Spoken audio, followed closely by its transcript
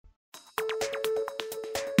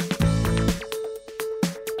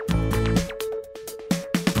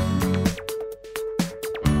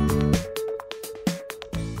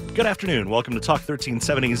Good afternoon. Welcome to Talk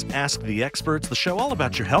 1370's Ask the Experts, the show all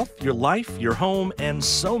about your health, your life, your home, and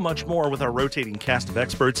so much more with our rotating cast of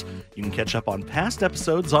experts. You can catch up on past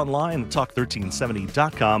episodes online at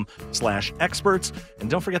talk1370.com/experts. And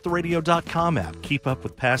don't forget the radio.com app. Keep up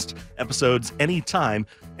with past episodes anytime,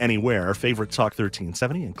 anywhere. Favorite Talk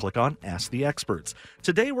 1370 and click on Ask the Experts.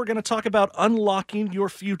 Today we're going to talk about unlocking your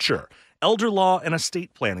future. Elder law and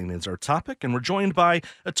estate planning is our topic, and we're joined by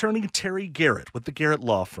attorney Terry Garrett with the Garrett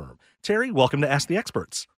Law Firm. Terry, welcome to Ask the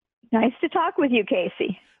Experts. Nice to talk with you,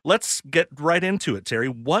 Casey. Let's get right into it, Terry.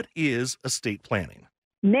 What is estate planning?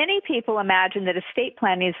 Many people imagine that estate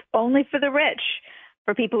planning is only for the rich,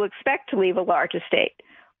 for people who expect to leave a large estate,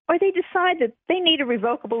 or they decide that they need a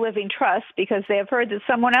revocable living trust because they have heard that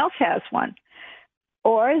someone else has one,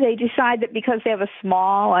 or they decide that because they have a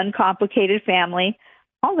small, uncomplicated family,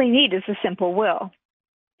 all they need is a simple will.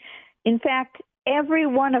 In fact, every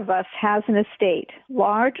one of us has an estate,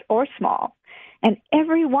 large or small, and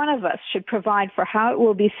every one of us should provide for how it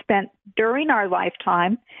will be spent during our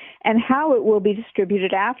lifetime and how it will be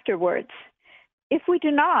distributed afterwards. If we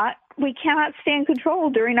do not, we cannot stay in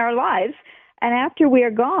control during our lives, and after we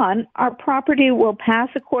are gone, our property will pass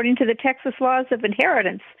according to the Texas laws of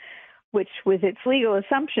inheritance, which, with its legal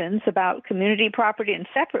assumptions about community property and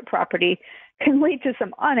separate property, can lead to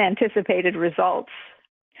some unanticipated results.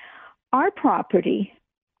 Our property,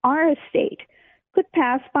 our estate, could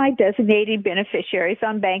pass by designated beneficiaries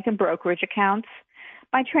on bank and brokerage accounts,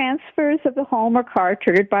 by transfers of the home or car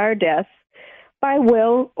triggered by our death, by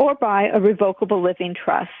will, or by a revocable living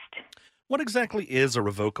trust. What exactly is a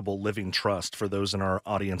revocable living trust for those in our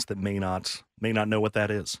audience that may not know what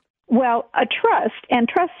that is? Well, a trust, and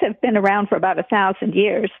trusts have been around for about 1,000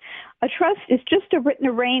 years, a trust is just a written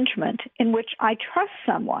arrangement in which I trust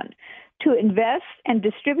someone to invest and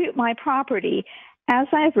distribute my property as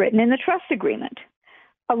I have written in the trust agreement.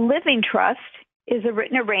 A living trust is a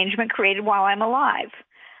written arrangement created while I'm alive.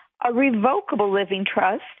 A revocable living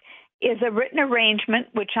trust is a written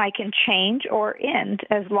arrangement which I can change or end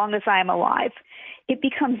as long as I am alive. It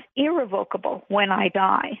becomes irrevocable when I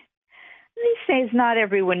die. These days, not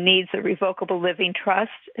everyone needs a revocable living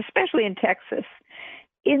trust, especially in Texas.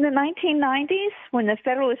 In the 1990s, when the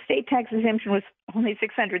federal estate tax exemption was only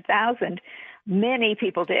 $600,000, many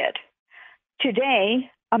people did. Today,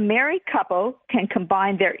 a married couple can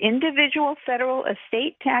combine their individual federal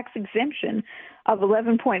estate tax exemption of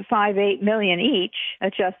 $11.58 million each,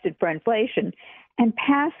 adjusted for inflation, and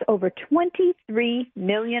pass over $23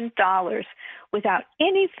 million without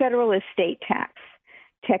any federal estate tax.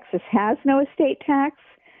 Texas has no estate tax.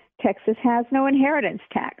 Texas has no inheritance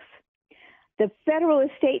tax. The federal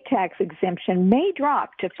estate tax exemption may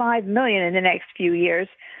drop to $5 million in the next few years.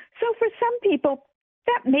 So for some people,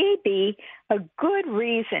 that may be a good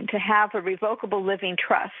reason to have a revocable living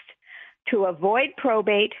trust to avoid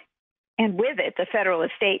probate and with it the federal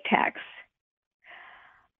estate tax.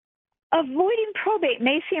 Avoiding probate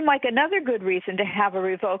may seem like another good reason to have a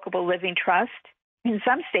revocable living trust. In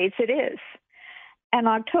some states, it is. An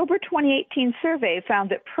October 2018 survey found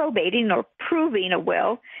that probating or proving a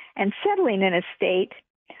will and settling an estate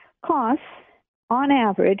costs, on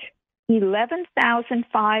average,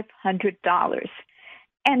 $11,500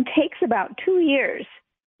 and takes about 2 years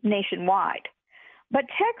nationwide. But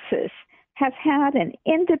Texas has had an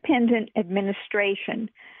independent administration,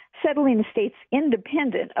 settling estates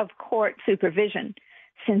independent of court supervision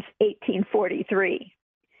since 1843.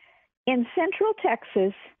 In Central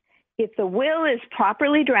Texas, if the will is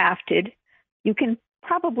properly drafted, you can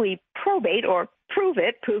probably probate or prove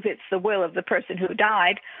it's the will of the person who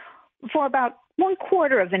died, for about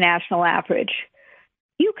 1/4 of the national average.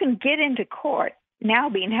 You can get into court, now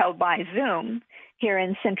being held by Zoom, here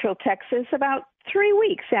in Central Texas, about 3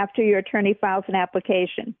 weeks after your attorney files an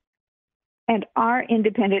application. And our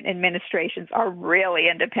independent administrations are really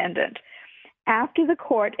independent. After the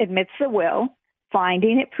court admits the will,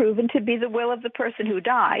 finding it proven to be the will of the person who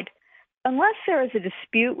died, unless there is a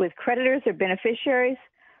dispute with creditors or beneficiaries,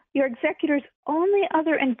 your executor's only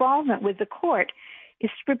other involvement with the court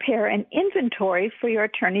is to prepare an inventory for your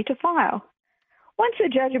attorney to file. Once the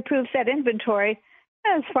judge approves that inventory,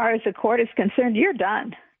 as far as the court is concerned, you're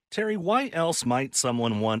done. Terry, why else might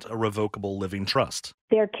someone want a revocable living trust?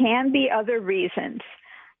 There can be other reasons.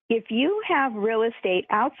 If you have real estate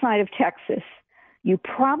outside of Texas, you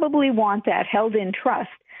probably want that held in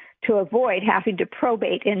trust to avoid having to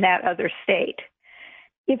probate in that other state.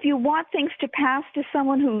 If you want things to pass to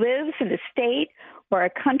someone who lives in a state or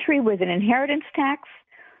a country with an inheritance tax,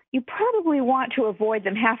 you probably want to avoid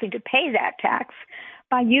them having to pay that tax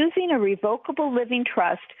by using a revocable living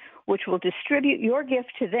trust which will distribute your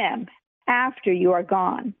gift to them after you are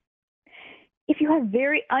gone. If you have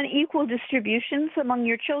very unequal distributions among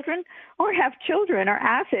your children, or have children or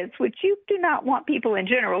assets which you do not want people in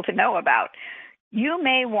general to know about, you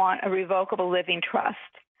may want a revocable living trust.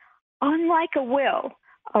 Unlike a will,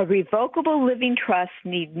 a revocable living trust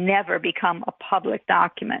need never become a public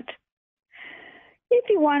document. If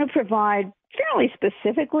you want to provide fairly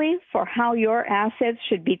specifically for how your assets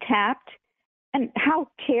should be tapped and how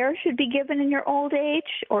care should be given in your old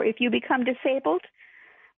age, or if you become disabled,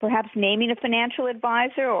 perhaps naming a financial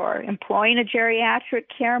advisor or employing a geriatric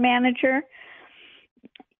care manager,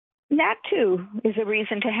 that too is a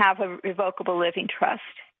reason to have a revocable living trust.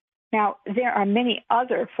 Now, there are many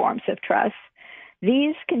other forms of trust.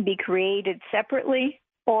 These can be created separately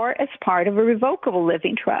or as part of a revocable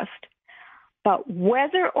living trust. But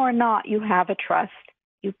whether or not you have a trust,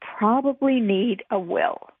 you probably need a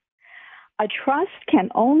will. A trust can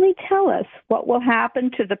only tell us what will happen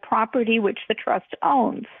to the property which the trust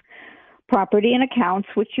owns, property and accounts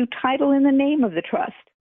which you title in the name of the trust.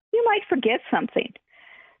 You might forget something,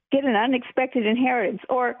 get an unexpected inheritance,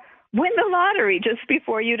 or win the lottery just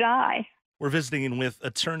before you die. We're visiting with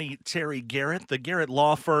attorney Terry Garrett, the Garrett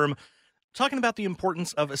Law Firm, talking about the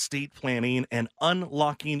importance of estate planning and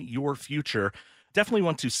unlocking your future. Definitely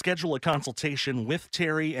want to schedule a consultation with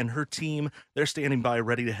Terry and her team. They're standing by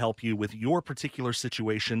ready to help you with your particular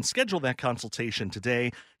situation. Schedule that consultation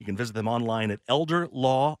today. You can visit them online at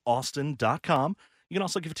elderlawaustin.com. You can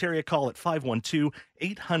also give Terry a call at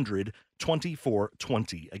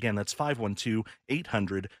 512-800-2420. Again, that's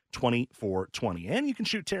 512-800-2420. And you can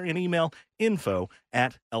shoot Terry an email,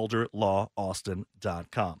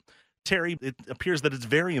 info@elderlawaustin.com. Terry, it appears that it's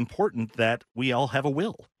very important that we all have a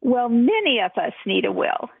will. Well, many of us need a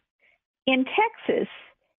will. In Texas,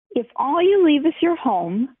 if all you leave is your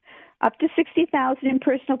home, up to $60,000 in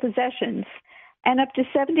personal possessions, and up to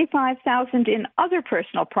 $75,000 in other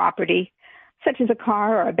personal property, such as a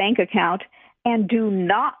car or a bank account, and do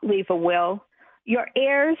not leave a will, your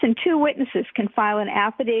heirs and 2 witnesses can file an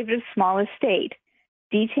affidavit of small estate,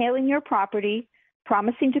 detailing your property,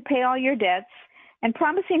 promising to pay all your debts, and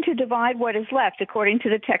promising to divide what is left according to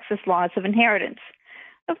the Texas laws of inheritance.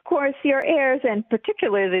 Of course, your heirs, and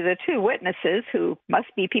particularly the 2 witnesses, who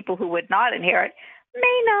must be people who would not inherit,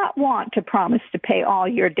 may not want to promise to pay all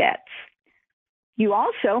your debts. You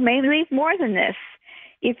also may leave more than this.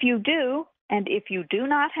 If you do, and if you do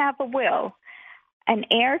not have a will, an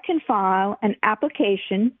heir can file an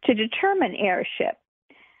application to determine heirship.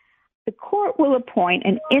 The court will appoint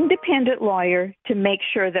an independent lawyer to make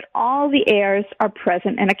sure that all the heirs are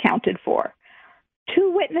present and accounted for. 2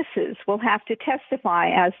 witnesses will have to testify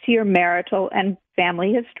as to your marital and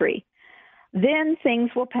family history. Then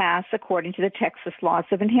things will pass according to the Texas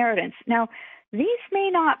laws of inheritance. Now, these may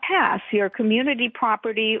not pass your community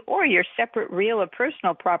property or your separate real or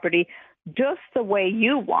personal property just the way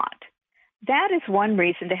you want. That is one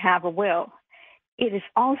reason to have a will. It is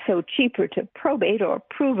also cheaper to probate or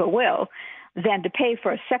prove a will than to pay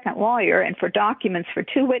for a second lawyer and for documents for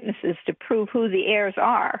 2 witnesses to prove who the heirs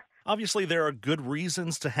are. Obviously, there are good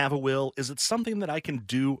reasons to have a will. Is it something that I can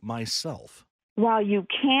do myself? While you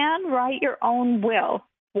can write your own will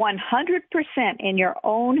 100% in your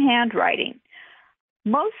own handwriting,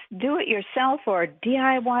 most do-it-yourself or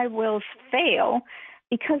DIY wills fail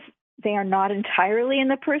because they are not entirely in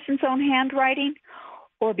the person's own handwriting,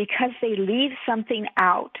 or because they leave something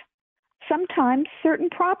out. Sometimes certain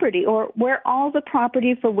property, or where all the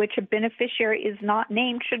property for which a beneficiary is not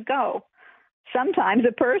named should go. Sometimes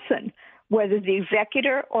a person, whether the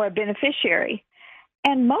executor or a beneficiary.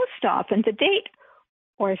 And most often the date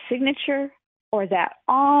or a signature or that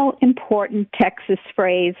all-important Texas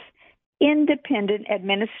phrase, independent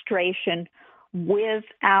administration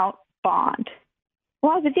without bond.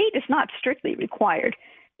 While the date is not strictly required,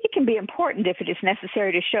 it can be important if it is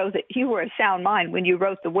necessary to show that you were of sound mind when you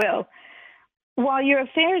wrote the will. While your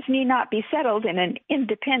affairs need not be settled in an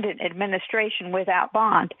independent administration without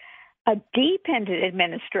bond, a dependent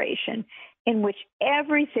administration in which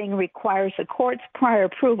everything requires a court's prior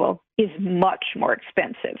approval is much more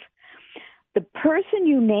expensive. The person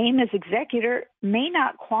you name as executor may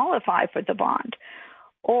not qualify for the bond,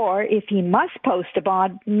 or if he must post a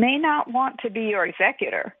bond, may not want to be your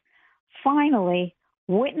executor. Finally,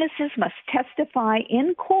 witnesses must testify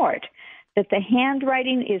in court that the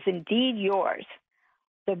handwriting is indeed yours.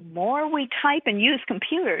 The more we type and use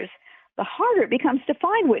computers, the harder it becomes to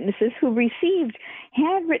find witnesses who received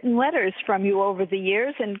handwritten letters from you over the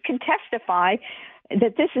years and can testify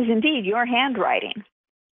that this is indeed your handwriting.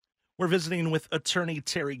 We're visiting with attorney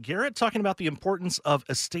Terry Garrett, talking about the importance of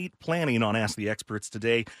estate planning on Ask the Experts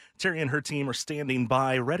today. Terry and her team are standing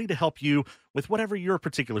by, ready to help you with whatever your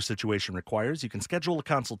particular situation requires. You can schedule a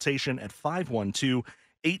consultation at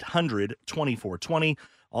 512-800-2420.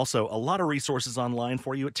 Also, a lot of resources online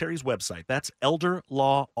for you at Terry's website. That's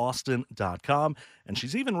elderlawaustin.com. And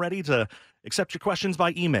she's even ready to accept your questions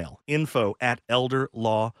by email,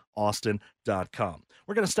 info@elderlawaustin.com.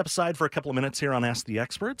 We're going to step aside for a couple of minutes here on Ask the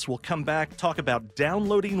Experts. We'll come back, talk about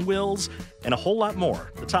downloading wills, and a whole lot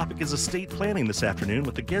more. The topic is estate planning this afternoon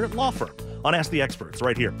with the Garrett Law Firm on Ask the Experts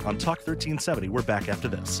right here on Talk 1370. We're back after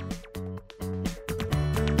this.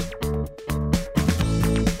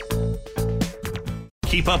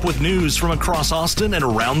 Keep up with news from across Austin and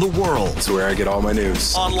around the world. That's where I get all my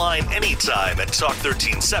news. Online anytime at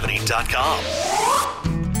talk1370.com.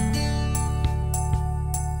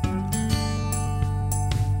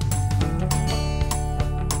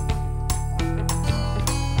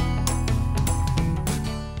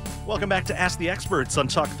 Welcome back to Ask the Experts on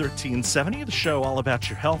Talk 1370, the show all about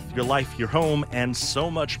your health, your life, your home, and so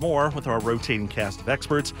much more with our rotating cast of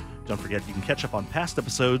experts. Don't forget, you can catch up on past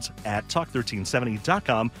episodes at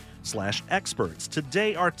talk1370.com/experts.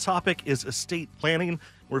 Today, our topic is estate planning.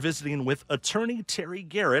 We're visiting with attorney Terry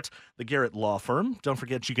Garrett, the Garrett Law Firm. Don't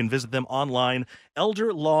forget, you can visit them online,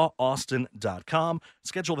 elderlawaustin.com.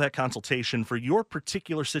 Schedule that consultation for your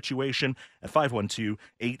particular situation at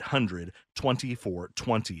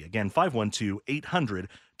 512-800-2420. Again,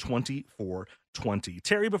 512-800-2420.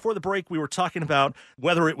 Terry, before the break, we were talking about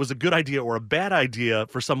whether it was a good idea or a bad idea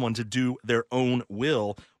for someone to do their own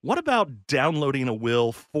will. What about downloading a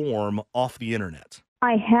will form off the internet?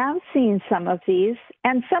 I have seen some of these,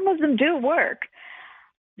 and some of them do work.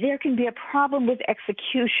 There can be a problem with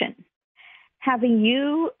execution. Having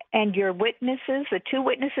you and your witnesses, the two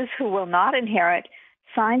witnesses who will not inherit,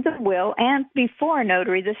 sign the will, and before a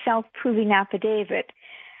notary, the self-proving affidavit,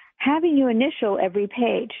 having you initial every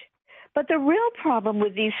page. But the real problem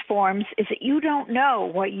with these forms is that you don't know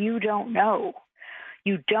what you don't know.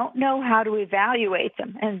 You don't know how to evaluate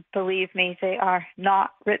them, and believe me, they are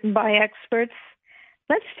not written by experts.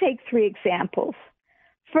 Let's take 3 examples.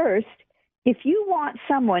 First, if you want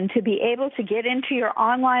someone to be able to get into your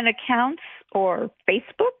online accounts or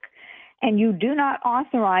Facebook, and you do not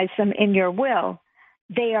authorize them in your will,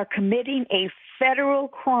 they are committing a federal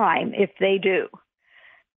crime if they do.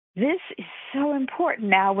 This is so important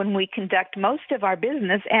now when we conduct most of our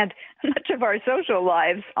business and much of our social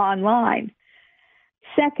lives online.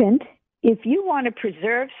 Second, if you want to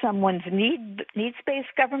preserve someone's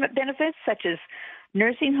needs-based government benefits, such as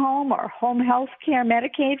nursing home or home health care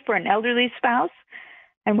Medicaid for an elderly spouse,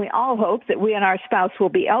 and we all hope that we and our spouse will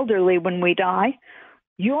be elderly when we die,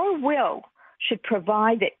 your will should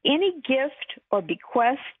provide that any gift or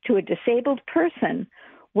bequest to a disabled person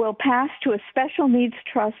will pass to a special needs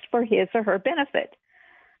trust for his or her benefit.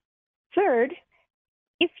 Third,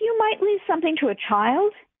 if you might leave something to a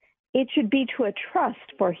child, it should be to a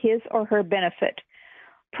trust for his or her benefit.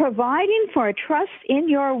 Providing for a trust in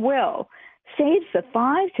your will saves the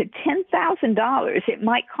 $5,000 to $10,000 it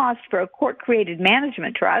might cost for a court-created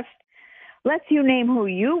management trust, lets you name who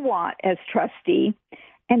you want as trustee,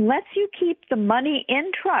 and lets you keep the money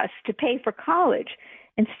in trust to pay for college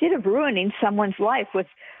instead of ruining someone's life with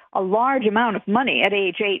a large amount of money at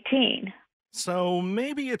age 18. So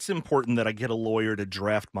maybe it's important that I get a lawyer to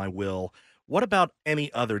draft my will. What about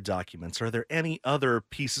any other documents? Are there any other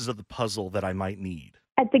pieces of the puzzle that I might need?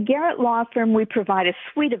 At the Garrett Law Firm, we provide a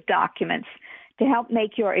suite of documents to help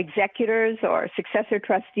make your executors or successor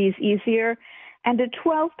trustees easier, and a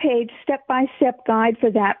 12-page step-by-step guide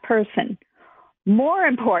for that person. More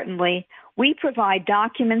importantly, we provide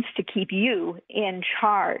documents to keep you in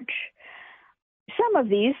charge. Some of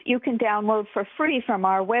these you can download for free from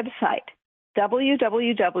our website,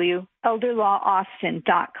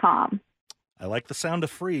 www.elderlawaustin.com. I like the sound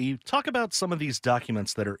of free. Talk about some of these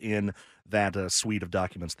documents that are in that suite of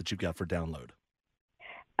documents that you've got for download.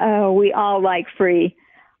 Oh, we all like free.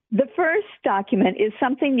 The first document is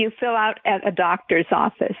something you fill out at a doctor's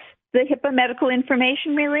office, the HIPAA medical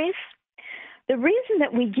information release. The reason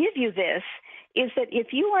that we give you this is that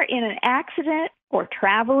if you are in an accident or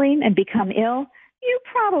traveling and become ill, you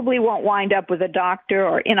probably won't wind up with a doctor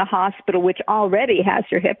or in a hospital which already has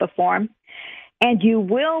your HIPAA form. And you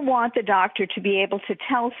will want the doctor to be able to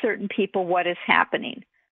tell certain people what is happening.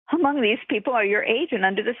 Among these people are your agent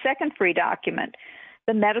under the second free document,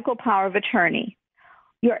 the medical power of attorney.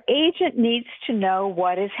 Your agent needs to know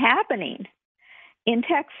what is happening. In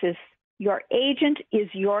Texas, your agent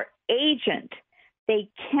is your agent. They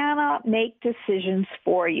cannot make decisions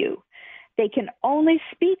for you. They can only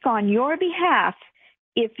speak on your behalf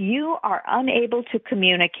if you are unable to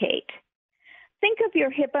communicate. Think of your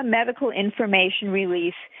HIPAA medical information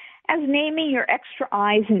release as naming your extra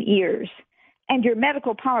eyes and ears, and your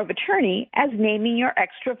medical power of attorney as naming your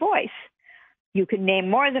extra voice. You can name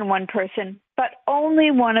more than one person, but only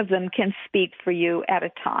one of them can speak for you at a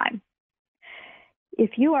time.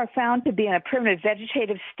 If you are found to be in a permanent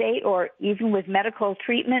vegetative state or even with medical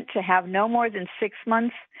treatment to have no more than 6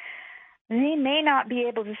 months, they may not be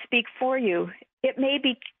able to speak for you. It may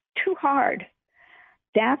be too hard.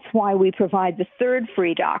 That's why we provide the third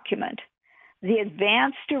free document, the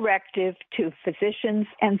Advance Directive to Physicians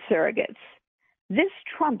and Surrogates. This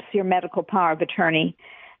trumps your medical power of attorney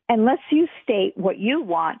and lets you state what you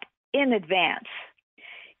want in advance.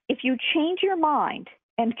 If you change your mind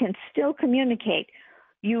and can still communicate,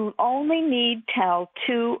 you only need to tell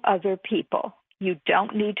 2 other people. You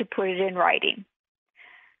don't need to put it in writing.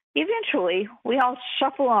 Eventually, we all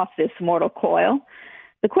shuffle off this mortal coil.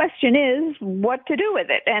 The question is what to do with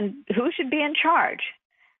it and who should be in charge.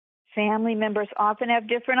 Family members often have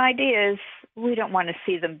different ideas. We don't want to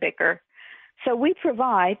see them bicker. So we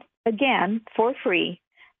provide, again, for free,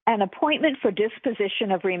 an appointment for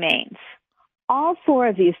disposition of remains. All 4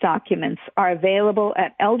 of these documents are available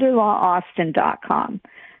at elderlawaustin.com,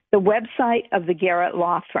 the website of the Garrett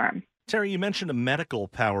Law Firm. Terry, you mentioned a medical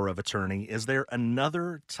power of attorney. Is there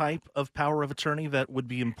another type of power of attorney that would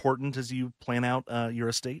be important as you plan out your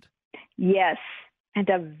estate? Yes, and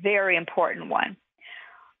a very important one.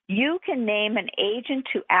 You can name an agent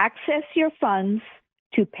to access your funds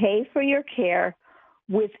to pay for your care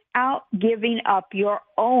without giving up your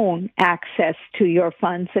own access to your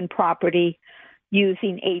funds and property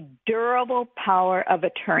using a durable power of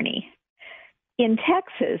attorney. In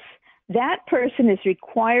Texas, that person is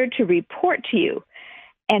required to report to you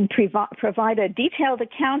and provide a detailed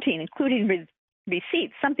accounting, including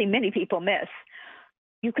receipts, something many people miss.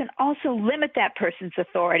 You can also limit that person's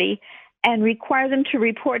authority and require them to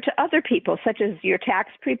report to other people, such as your tax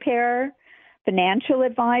preparer, financial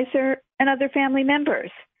advisor, and other family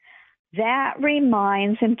members. That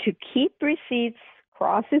reminds him to keep receipts,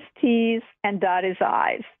 cross his T's, and dot his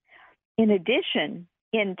I's. In addition,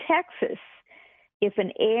 in Texas, if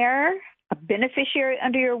an heir, a beneficiary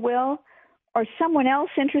under your will, or someone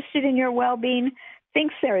else interested in your well-being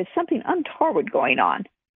thinks there is something untoward going on,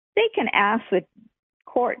 they can ask the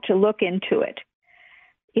court to look into it.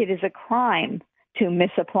 It is a crime to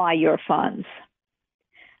misapply your funds.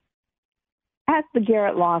 At the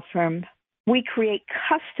Garrett Law Firm, we create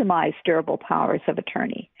customized durable powers of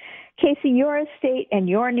attorney. Casey, your estate and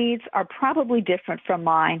your needs are probably different from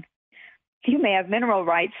mine. You may have mineral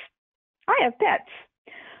rights. I have pets.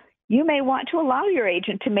 You may want to allow your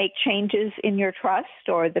agent to make changes in your trust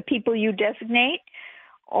or the people you designate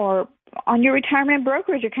or on your retirement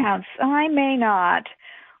brokerage accounts. I may not.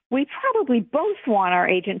 We probably both want our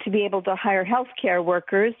agent to be able to hire healthcare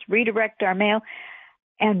workers, redirect our mail,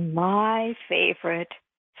 and my favorite,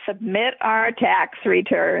 submit our tax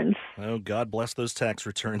returns. Oh, God bless those tax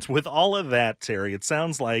returns. With all of that, Terry, it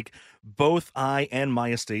sounds like both I and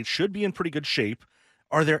my estate should be in pretty good shape.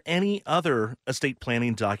 Are there any other estate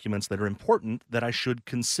planning documents that are important that I should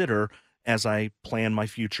consider as I plan my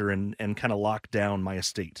future and kind of lock down my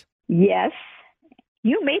estate? Yes.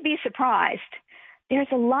 You may be surprised.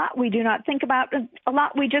 There's a lot we do not think about, a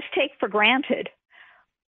lot we just take for granted.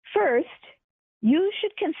 First, you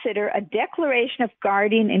should consider a declaration of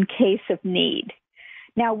guardian in case of need.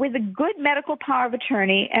 Now, with a good medical power of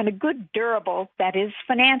attorney and a good durable, that is,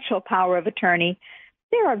 financial power of attorney,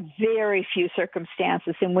 there are very few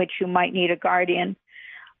circumstances in which you might need a guardian.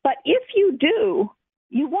 But if you do,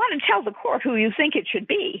 you want to tell the court who you think it should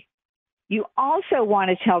be. You also want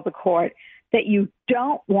to tell the court that you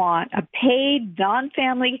don't want a paid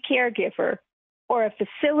non-family caregiver or a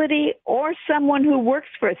facility or someone who works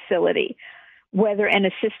for a facility, whether an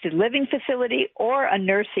assisted living facility or a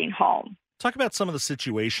nursing home. Talk about some of the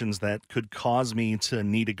situations that could cause me to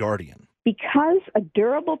need a guardian. Because a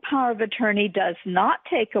durable power of attorney does not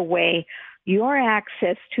take away your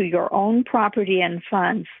access to your own property and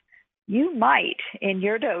funds, you might, in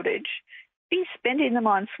your dotage, be spending them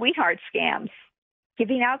on sweetheart scams,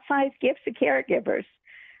 giving outsized gifts to caregivers,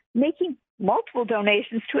 making multiple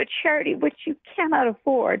donations to a charity which you cannot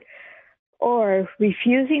afford, or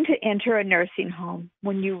refusing to enter a nursing home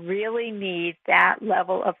when you really need that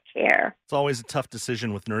level of care. It's always a tough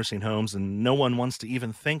decision with nursing homes, and no one wants to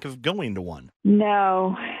even think of going to one.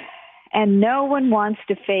 No, and no one wants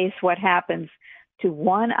to face what happens to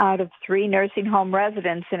 1 out of 3 nursing home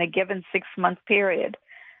residents in a given 6-month period,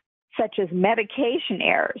 such as medication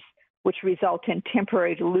errors, which result in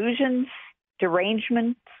temporary delusions,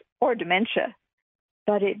 derangements, or dementia.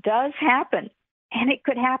 But it does happen, and it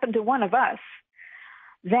could happen to one of us.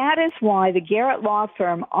 That is why the Garrett Law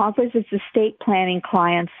Firm offers its estate planning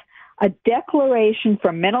clients a declaration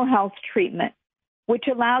for mental health treatment, which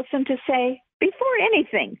allows them to say, before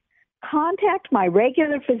anything, contact my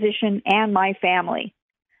regular physician and my family.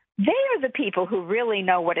 They are the people who really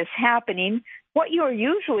know what is happening, what you are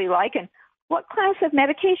usually like, and what class of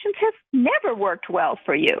medications have never worked well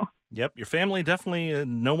for you. Yep, your family definitely,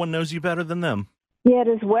 no one knows you better than them. Yet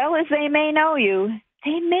as well as they may know you,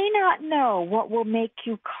 they may not know what will make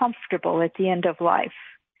you comfortable at the end of life.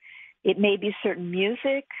 It may be certain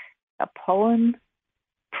music, a poem,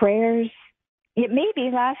 prayers. It may be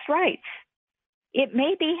last rites. It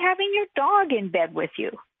may be having your dog in bed with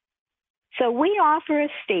you. So we offer a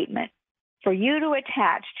statement for you to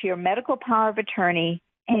attach to your medical power of attorney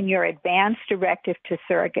and your advance directive to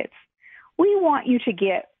surrogates. We want you to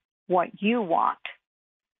get what you want.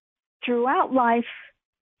 Throughout life,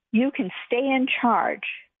 you can stay in charge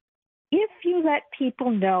if you let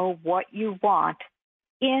people know what you want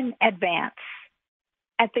in advance.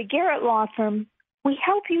 At the Garrett Law Firm, we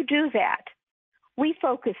help you do that. We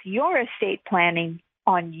focus your estate planning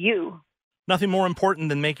on you. Nothing more important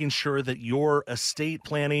than making sure that your estate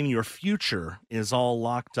planning, your future, is all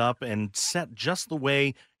locked up and set just the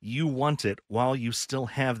way you want it while you still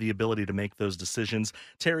have the ability to make those decisions.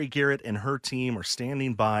 Terry Garrett and her team are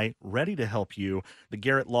standing by, ready to help you. The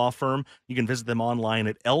Garrett Law Firm, you can visit them online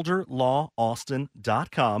at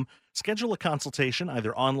elderlawaustin.com. Schedule a consultation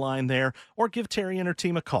either online there or give Terry and her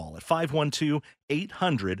team a call at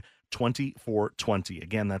 512-800-2420.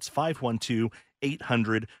 Again, that's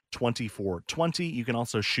 512-800-2420. You can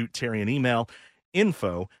also shoot Terry an email,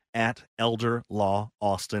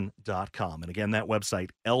 info@elderlawaustin.com. And again, that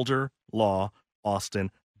website,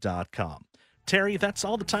 elderlawaustin.com. Terry, that's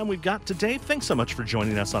all the time we've got today. Thanks so much for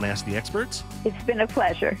joining us on Ask the Experts. It's been a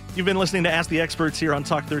pleasure. You've been listening to Ask the Experts here on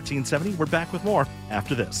Talk 1370. We're back with more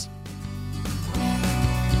after this.